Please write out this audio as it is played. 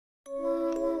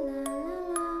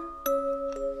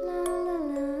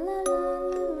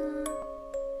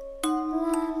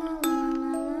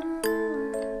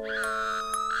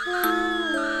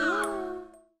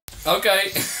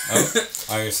Okay.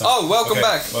 I hear sounds. Oh, welcome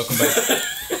back. Welcome back.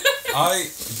 I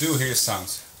do hear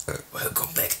sounds.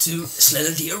 Welcome back to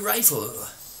Slender the Arrival.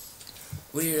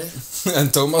 We're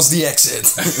And Thomas the exit.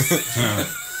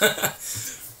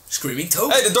 Screaming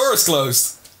Thomas. Hey, the door is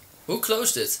closed. Who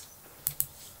closed it?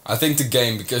 I think the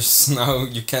game, because now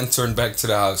you can't turn back to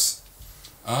the house.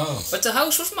 Oh. But the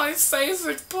house was my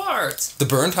favorite part. The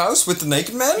burnt house with the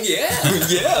naked man? Yeah.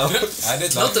 Yeah. I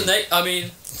did Not like the it.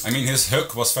 I mean, his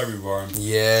hug was very warm.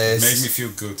 Yes. It made me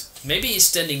feel good. maybe he's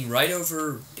standing right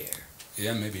over there.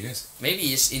 Yeah, maybe it is. Maybe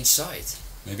he's inside.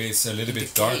 Maybe it's a little The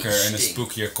bit darker cage and a thing.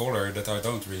 spookier color that I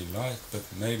don't really like, but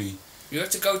maybe You have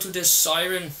to go to the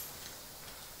siren.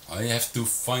 I have to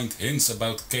find hints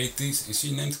about Katie's. Is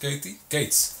she named Katie?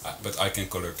 Kate's. But I can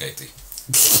call her Katie.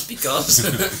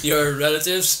 Because your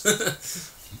relatives.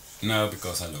 No,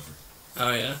 because I love her.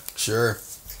 Oh yeah. Sure.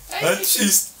 Hey,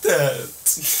 she's dead.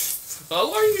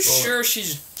 oh, are you sure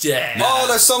she's dead? Oh,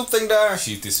 there's something there.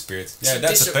 She disappeared. Yeah, She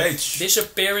that's a page.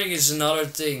 Disappearing is another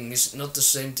thing. It's not the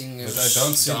same thing as But I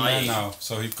don't see him there dying. now,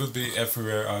 so he could be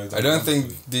everywhere. I don't think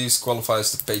these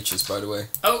qualifies the pages, by the way.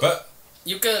 Oh, But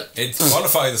you can. it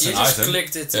qualified as You an just item.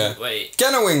 clicked it. Yeah. Wait.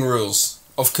 Canoeing rules.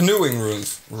 Of canoeing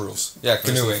rules. Yeah,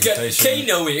 canoeing.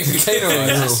 Canoeing.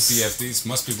 Canoeing rules. CFDs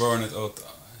must be worn at all.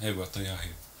 Hey, what are you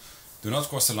here? Do not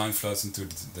cross the line floats into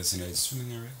the designated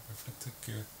swimming area. Reflective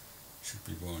gear should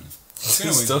be worn.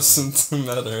 This doesn't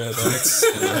matter at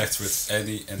all. Interact with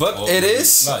any and But all it in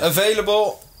is life.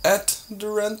 available at the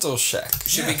rental shack.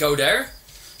 Should we go there?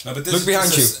 No, but this Look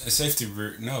behind is a safety.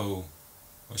 No.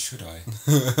 Why should I?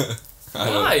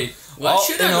 Why? Why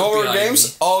should in I look horror behind games,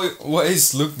 me?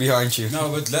 always look behind you. No,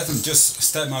 but let him just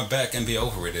stab my back and be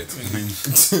over with it. I mean,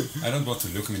 I don't want to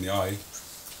look him in the eye.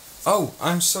 Oh,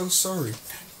 I'm so sorry.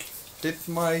 Did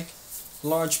my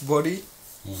large body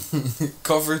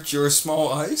covered your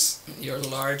small eyes? Your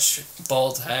large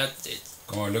bald head.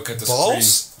 Come on, look at the Balls?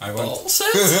 screen. I want, Balls?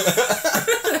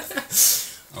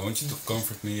 I want you to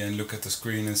comfort me and look at the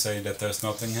screen and say that there's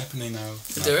nothing happening now.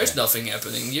 There is Okay. nothing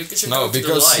happening. You should No, go to the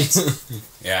because light.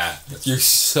 Yeah. you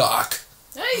suck.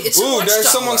 Hey, it's a Ooh, watchtower. there's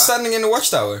someone standing in the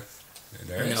watchtower.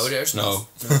 There is. No, there's No.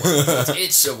 not.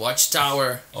 It's a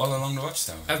watchtower. All along the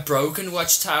watchtower. A broken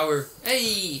watchtower.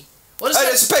 Hey, what is Hey, that?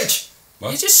 there's a page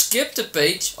What? You just skipped the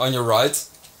page. on your right.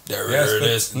 There Yes, it but-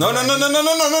 is. No.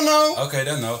 Okay,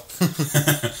 then no.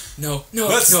 No, no,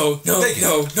 Let's no, no, take it.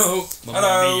 no, no. Hello.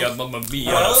 Mamma mia, mamma mia.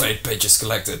 Hello. 8 pages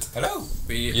collected. Hello.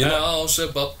 We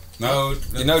also, but No.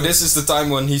 You know, this is the time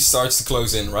when he starts to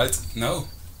close in, right? No.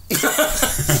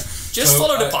 just So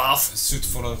follow the I path. Should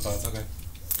follow the path. Okay.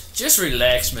 Just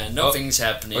relax, man. Nothing's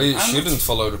happening. Well, you I'm shouldn't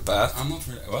follow the path. I'm not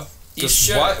really. What? You 'Cause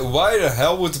should. why the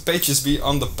hell would the pages be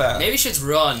on the path? Maybe you should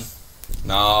run.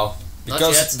 No,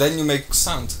 because yet. then you make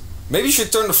sound. Maybe you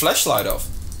should turn the flashlight off.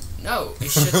 No, you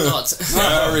should not.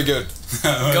 Very good.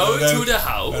 Go to the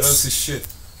I don't house. see shit.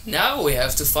 Now we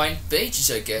have to find pages,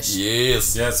 I guess.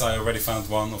 Yes. Yes, I already found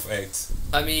 1 of 8.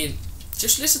 I mean,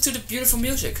 just listen to the beautiful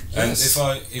music. And Yes.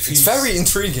 if It's he's very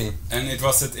intriguing. and it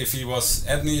was that if he was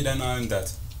at me, then I'm dead.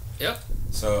 Yep.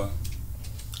 So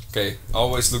Okay,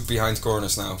 always look behind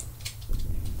corners now.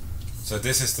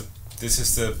 this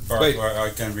is the part Wait. where I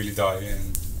can really die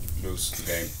and lose the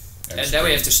game. And then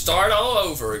we have to start all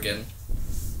over again.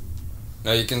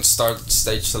 Now you can start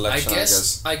stage selection, I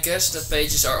guess. I guess the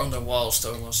pages are on the walls,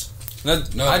 Thomas. No,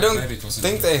 No, I don't maybe it was in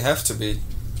think the- they have to be.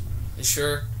 You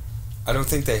sure? I don't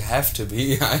think they have to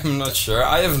be. I'm not sure.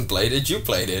 I haven't played it. You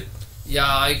played it. Yeah,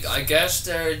 I guess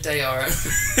they are.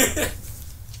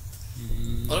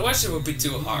 Otherwise it would be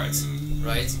too hard,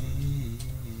 right?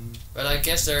 But I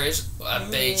guess there is a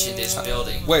page in this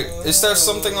building. Wait, is there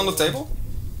something on the table?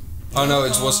 Oh no,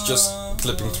 it was just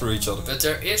clipping through each other. But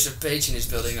there is a page in this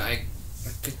building. I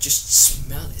could just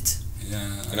smell it. Yeah.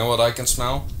 You know what I can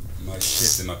smell? My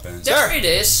shit in my pants. There There. it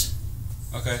is.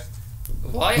 Okay.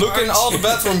 Why? Look in aren't all you- the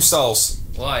bathroom stalls.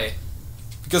 Why?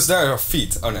 Because there are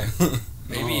feet. Oh no.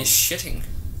 Maybe he's shitting.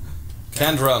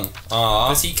 Can't run. Aww.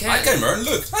 But he can. I can run.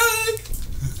 Look.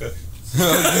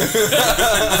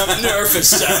 Nervous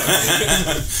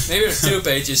sound. Maybe there's 2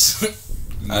 pages.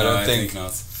 I don't think-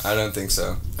 not. I don't think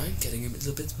so. I'm getting a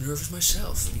little bit nervous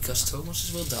myself because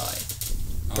Thomas will die.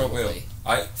 I Probably. will.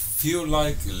 I feel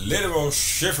like literal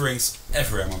shiverings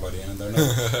everywhere in my body, and I don't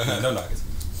know. I don't like it.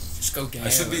 Just go down. I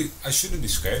shouldn't be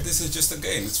scared. This is just a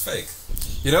game. It's fake.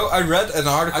 You know, I read an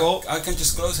article. I can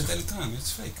just close it anytime.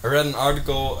 It's fake. I read an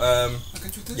article. I can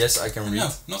do this. Yes, I can read. No,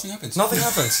 nothing happens. Nothing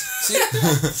happens.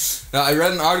 See? Now, I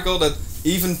read an article that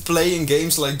even playing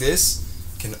games like this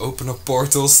can open up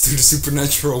portals to the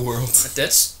supernatural world.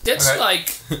 That's Okay. like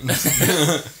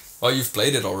Well, you've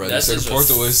played it already, That so is the a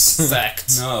portal is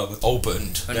fact. No, but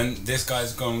opened. then this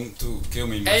guy's going to kill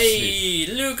me in my sleep.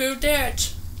 Hey, look at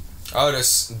that! Oh,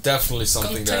 there's definitely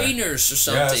something there. Containers or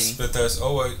something. Yes, but there's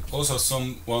always also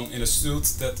someone in a suit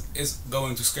that is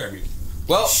going to scare me.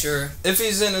 Well, Sure. if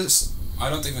he's in a I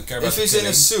don't even care about if he's in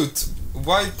a killing. suit,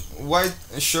 white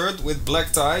shirt with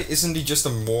black tie, isn't he just a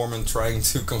Mormon trying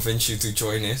to convince you to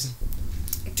join it?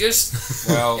 Just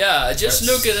Well, yeah, just that's-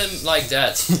 look at him like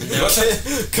that. You know?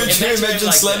 Could you Imagine him imagine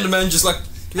like Slender Man just like,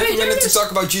 you have Hey, a there minute it to is.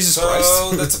 talk about Jesus So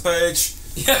Christ? that's a page.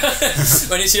 Yeah.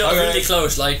 When he's Okay. really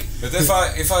close, like, But if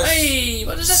I hey,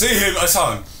 what is that? see him, I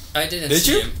saw him. I didn't Did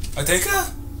see you? him. I think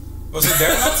was it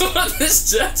there? What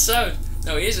is that sound?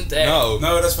 No, he isn't there. No.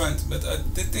 No, that's fine. But I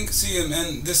did think see him,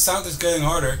 and this sound is getting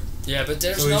harder. Yeah, but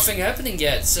there's So he's- nothing happening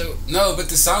yet. So No, but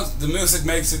the music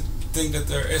makes it think that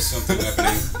there is something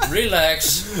happening.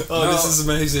 relax. Oh, No, this is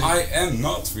amazing. I am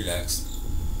not relaxed.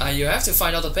 You have to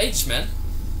find other pages, man.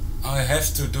 I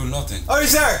have to do nothing. Oh,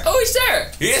 he's there! Oh, he's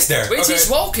there. He is there. Wait, okay. he's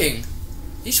walking.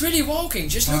 He's really walking.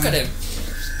 Just look at him.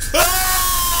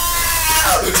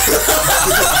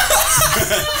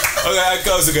 Okay, I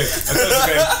close the game.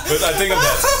 But I think I'm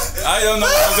dead. I don't know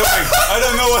what I'm doing. I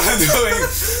don't know what I'm doing.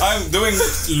 I'm doing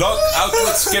log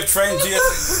output skip frame via.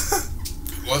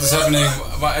 What is happening?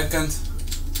 Why I can't.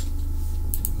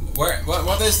 Where?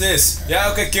 What is this?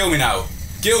 Yeah, okay, kill me now.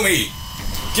 Kill me.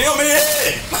 Kill me!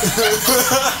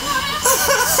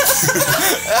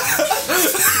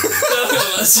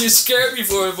 You scared me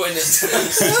for a minute.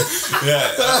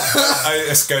 Yeah,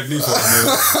 I scared me for a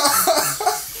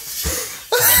minute.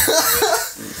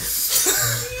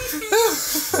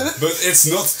 But it's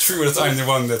not true that I'm the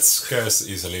one that scares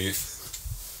easily.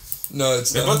 No,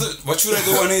 it's But not. what should I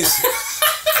do when he's...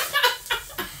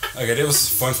 Okay, that was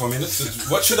fun for a minute.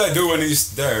 But what should I do when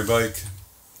he's there? Like,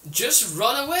 Just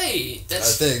run away. I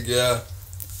That's think, yeah.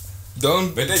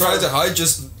 Don't But they try don't- to hide,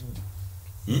 just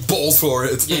bolt for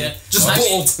it. yeah. Just I mean,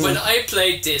 bolt. when I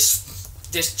played this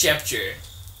chapter,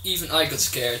 even I got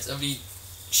scared. I mean,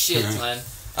 shit, man.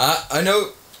 I know.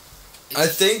 I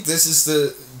think this is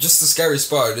just the scariest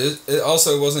part. It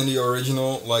also was in the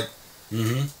original. Like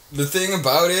the thing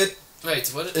about it Wait,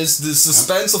 what? is the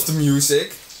suspense of the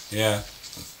music. yeah.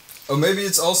 Or maybe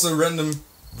it's also random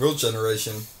world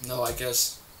generation. No, I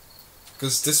guess.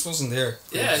 Because this wasn't here.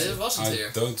 Yeah, it wasn't I here.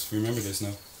 don't remember this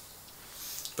now.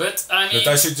 But I mean,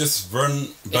 But I should just run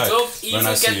it back will when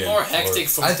I even see get him. more or- hectic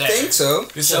from I there. think so.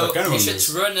 This is So what I can you run should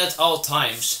run at all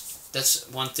times. That's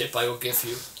one tip I will give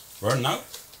you. Run now?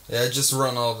 Yeah, just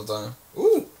run all the time.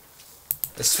 Ooh!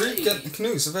 A street Hey.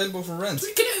 canoes available for rent.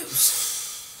 Three canoes.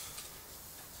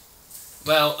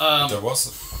 Well, There was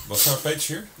there a page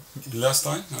here last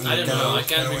time? I don't know. I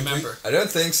can't remember. I don't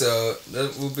think so.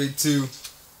 That will be too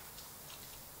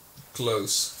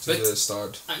close to But- the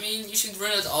start. I mean, you should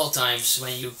run at all times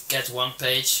when you get one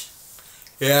page.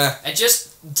 Yeah. And just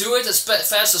do it as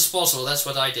fast as possible. That's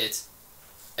what I did.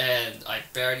 And I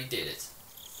barely did it.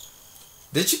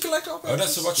 Did you collect all Oh,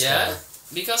 that's the watchtower. Yeah,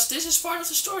 because this is part of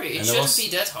the story. It And there shouldn't was be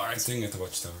that A hard, thing at the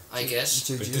watchtower. I guess.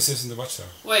 But this isn't the watchtower.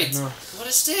 Wait, No. what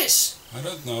is this? I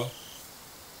don't know.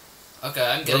 Okay,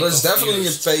 I'm Well, getting there's definitely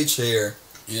a confused. page here.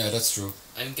 Yeah, that's true.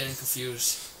 I'm getting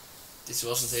confused. This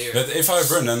wasn't here. But if I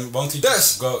run, then won't he Yes,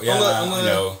 just go? Yeah, on the- I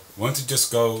know. Won't he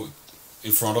just go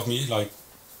in front of me, like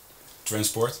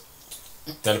transport,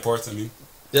 teleport? I mean.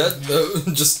 Yeah,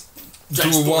 just do a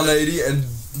Transport. 180 and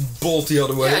bolt the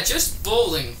other way. Yeah, just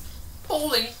bowling.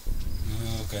 Bowling.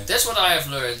 Okay. That's what I have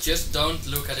learned. Just don't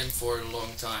look at him for a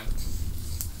long time.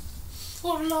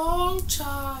 For a long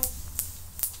time.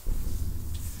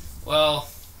 Well,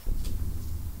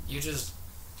 you're just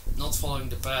not following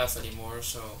the path anymore,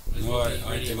 so it No, will I be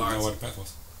really didn't hard. know what the path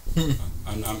was.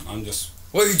 I'm just.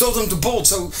 Well, you told him to bolt,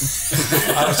 so...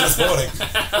 I was just boarding.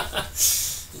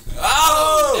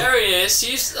 Oh, there he is.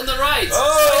 He's on the right.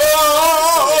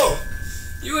 Oh!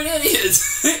 You an idiot.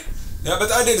 Yeah,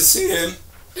 but I didn't see him.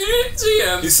 You didn't see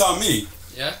him. He saw me.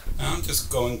 Yeah, I'm just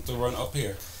going to run up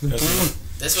here.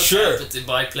 that's what Sure. happened in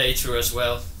my playthrough as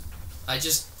well. I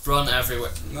just run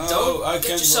everywhere. No, Don't I get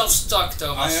can't yourself run. stuck,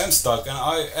 Thomas. I am stuck and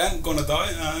I am gonna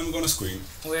die and I'm gonna scream.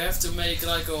 We have to make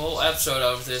like a whole episode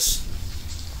out of this.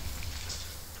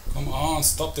 Come on,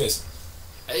 stop this.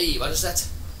 Hey, what is that?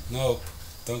 No,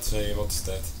 don't say what's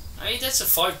that. I mean, that's a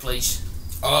fireplace.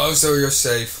 Oh, so you're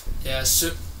safe. Yeah,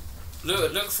 so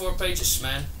look for pages,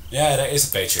 man. Yeah, there is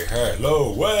a page here.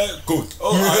 Hello, well, good.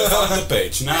 Oh, I found the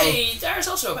page. Now, Hey, there's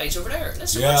also a page over there.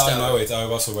 That's a yeah, I watchtower. know it. I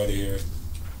was already here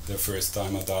the first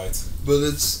time I died. But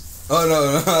it's... Oh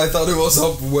no, I thought it was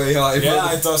up way high. Yeah,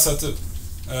 but- I thought so too.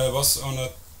 It was on a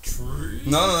tree.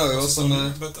 No, it was on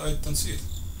the. But I don't see it.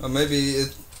 Or maybe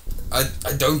it I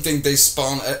don't think they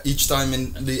spawn each time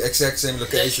in the exact same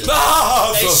location.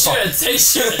 They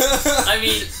should. I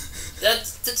mean,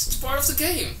 that's part of the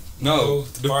game. No,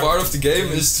 the part of the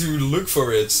game is to look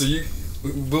for it, so you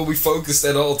will be focused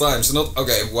at all times. So not,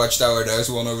 okay, watchtower, there's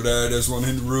one over there, there's one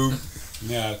in the room.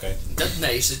 Yeah, okay. That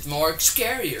makes it more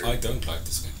scarier. I don't like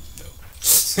this game, though.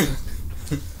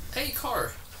 Hey,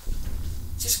 car.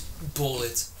 Just pull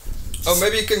it. Oh,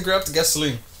 maybe you can grab the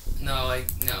gasoline. No.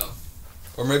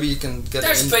 Or maybe you can get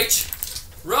There's in. a page.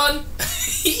 Run!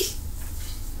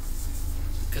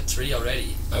 Got 3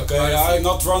 already. Okay, I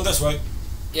not run this way.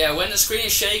 Yeah, when the screen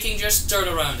is shaking, just turn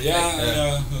around.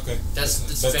 Yeah, okay. That's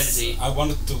the strategy. I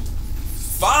wanted to...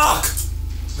 Fuck!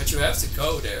 But you have to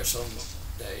go there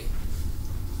someday.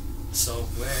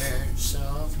 Somewhere,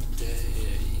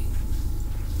 someday.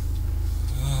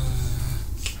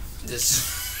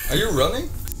 This. Are you running?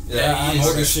 Yeah, I'm he is.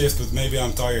 holding shift, but maybe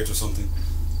I'm tired or something.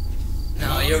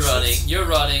 No, you're running. You're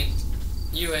running.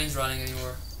 You ain't running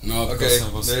anymore. No, Okay, because I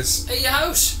was... there's... Hey, your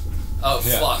house! Oh,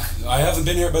 Yeah. fuck. I haven't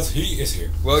been here, but he is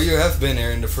here. Well, you have been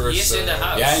here in the first... He is in the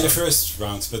house. Yeah, in the first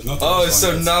round, but not the Oh, last so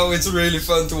one yet. now it's really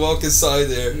fun to walk inside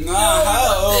there.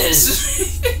 No!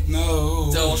 This.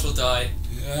 No! Thomas will die.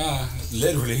 Yeah,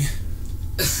 literally.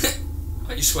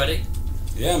 Are you sweating?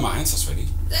 Yeah, my hands are sweaty.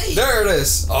 Hey! There it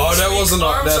is! Oh, that wasn't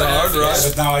Arms that are hard, heavy. Yeah, right?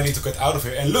 but now I need to get out of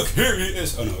here. And look, here he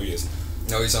is! Oh no, he isn't.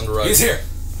 No, he's on the right. He's here!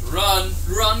 Run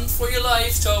for your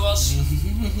life, Thomas.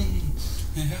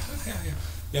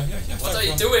 Yeah. What are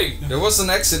you doing? There was an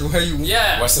exit where you...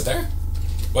 Yeah. Was it there?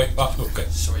 Wait, okay.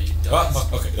 Sorry, you died.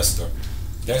 Okay, that's the door.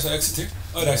 There's an exit here?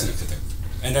 Oh, there's an exit there.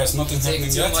 And there's nothing You take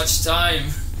happening too yet? much time.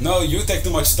 No, you take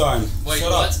too much time. Wait,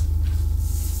 Shut what? up.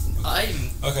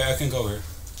 I'm Okay, I can go here.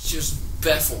 just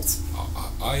baffled.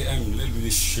 I am literally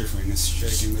shivering and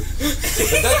shaking. But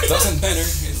that doesn't matter.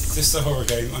 It's just a horror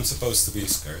game. I'm supposed to be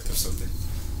scared of something.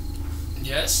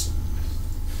 Yes?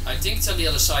 I think it's on the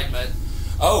other side, man.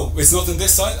 Oh, it's not on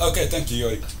this side? Okay, thank you,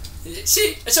 Yori.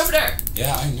 See, it's over there.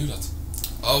 Yeah, I knew that.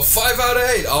 Oh, 5 out of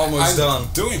 8! Almost done.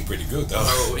 Doing pretty good though.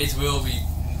 Oh, it will be.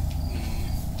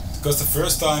 Because the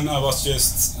first time I was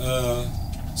just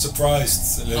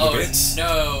surprised a little bit.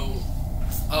 No.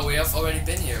 Oh, we have already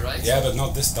been here, right? Yeah, but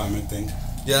not this time, I think.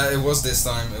 Yeah, it was this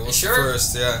time. It was sure? the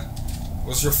first, yeah. It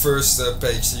was your first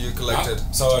page that you collected.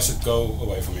 Ah, so I should go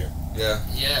away from here. Yeah.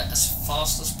 Yeah, as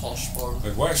fast as possible.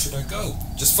 But where should I go?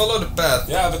 Just follow the path.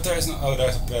 Yeah, but there's no... Oh,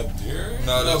 there's a bed here?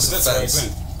 No, that's but a that's where I fence.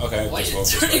 went. Okay, Why are just you walk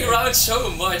this turning way. around so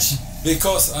much?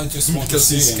 Because I just want to Because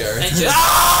see he's him. scared. And just, Oh!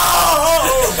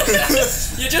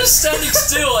 you're just standing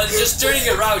still and just turning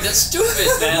around. That's stupid,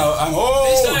 man. No, I'm... He's Oh,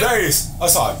 like- there he is! I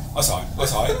saw him.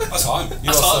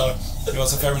 He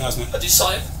was a very nice man. Did you saw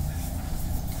him?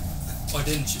 Or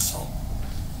didn't you saw him?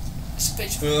 It's a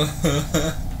page.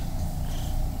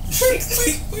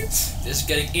 This is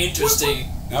getting interesting.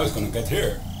 Now he's gonna get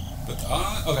here. But,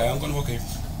 okay, I'm gonna walk here.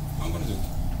 I'm gonna do it.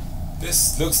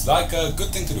 This looks like a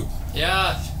good thing to do.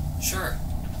 Yeah, sure.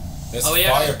 There's Oh, a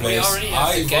yeah, we fireplace. already have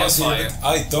I the was here, campfire. but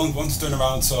I don't want to turn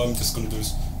around, so I'm just gonna do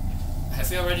this. Have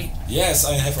we already Yes,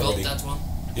 I have built already. that one?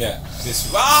 Yeah, this.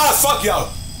 Fuck you!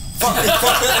 Fuck!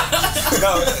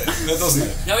 No, that doesn't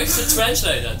matter. Now we have to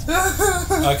translate that.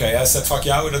 Okay, I said fuck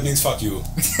you, that means fuck you.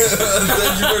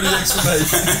 Thank you for the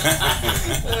explanation.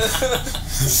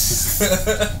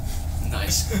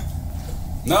 Nice.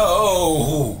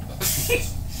 No!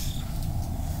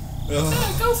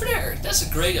 Yeah, go over there. That's a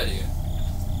great idea.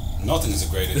 Nothing is a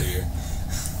great idea.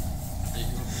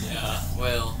 Yeah,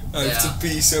 well. I have to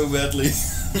pee so badly.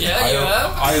 Yeah, you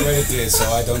have? I already did, so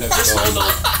I don't have Just to hold go.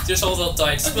 on, just hold on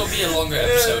tight. This will be a longer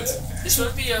episode. This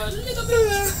will be a little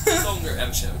bit longer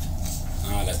episode.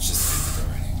 Let's just end it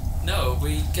already. No,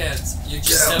 we can't. You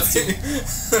just have to.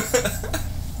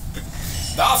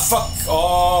 Fuck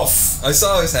off! I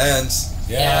saw his hands.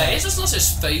 Yeah, he just lost his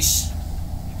space.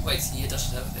 Wait, he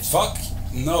doesn't have this. Fuck!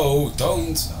 No,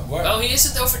 don't. Where? Well, he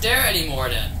isn't over there anymore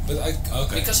then. But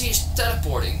okay. Because he's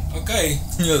teleporting. Okay.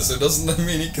 Yeah, so doesn't that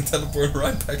mean he can teleport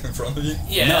right back in front of you?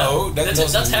 Yeah. No, that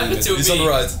doesn't that mean happened it. to He's me. on the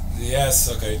right. Yes,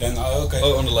 okay, then okay.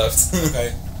 Oh, on the left.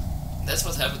 Okay. That's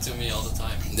what happened to me all the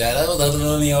time. Yeah, that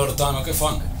will me all the time. Okay,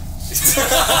 fine.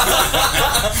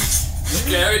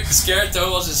 Scared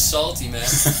Thomas is salty, man.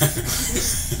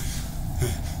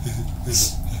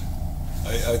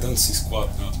 I don't see squat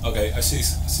now. Okay, I see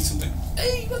something.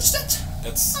 Hey, what is that?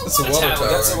 That's That's a water tower.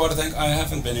 That's a water tank. I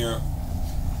haven't been here,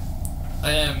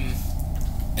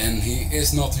 and he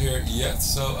is not here yet,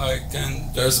 so I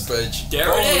can. There's a page. There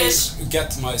probably it is.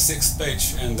 Get my 6th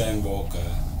page and then walk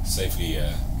safely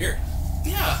here.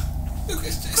 Yeah. Look,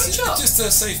 it's job. just a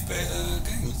safe game.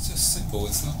 It's just simple.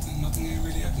 It's nothing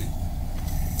really happening.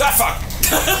 The fuck!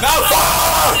 No,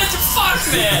 fuck! What the fuck,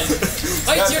 man?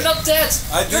 Wait, Yeah, you're not dead.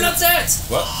 You're not dead.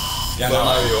 What? Yeah, Well,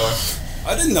 now now you are.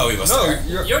 I didn't know he was No,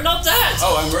 there. You're not dead.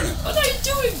 Oh, I'm running. What are you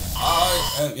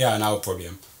doing? Yeah, now I probably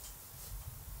am.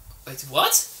 Wait,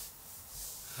 what?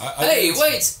 I Hey, didn't-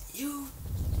 wait. You.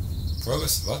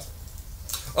 Progress, what?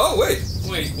 Oh wait,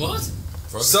 Wait, what?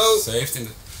 Progress So- saved in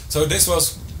the... So this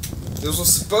was... this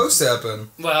was supposed to happen.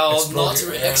 Well, Explore not the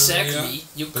area, exactly.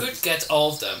 You could get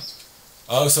all of them.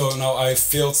 Oh, so now I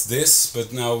failed this,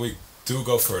 but now we do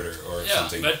go further or Yeah,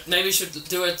 something. but maybe we should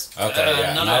do it Okay,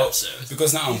 yeah, another now, episode.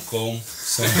 because now I'm calm,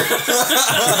 so...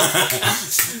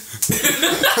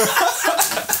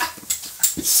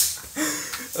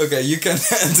 Okay, you can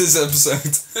end this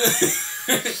episode.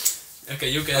 Okay,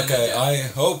 you can. Okay, I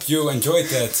hope you enjoyed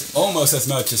that almost as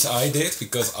much as I did,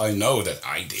 because I know that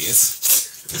I did.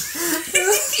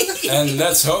 And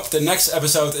let's hope the next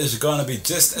episode is gonna be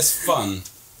just as fun.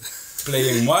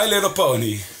 Playing My Little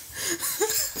Pony.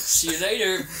 See you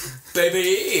later,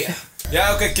 baby.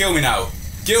 Yeah, okay, kill me now.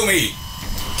 Kill me!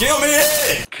 Kill me!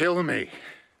 Kill me.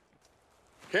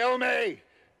 Kill me.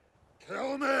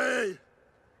 Kill me.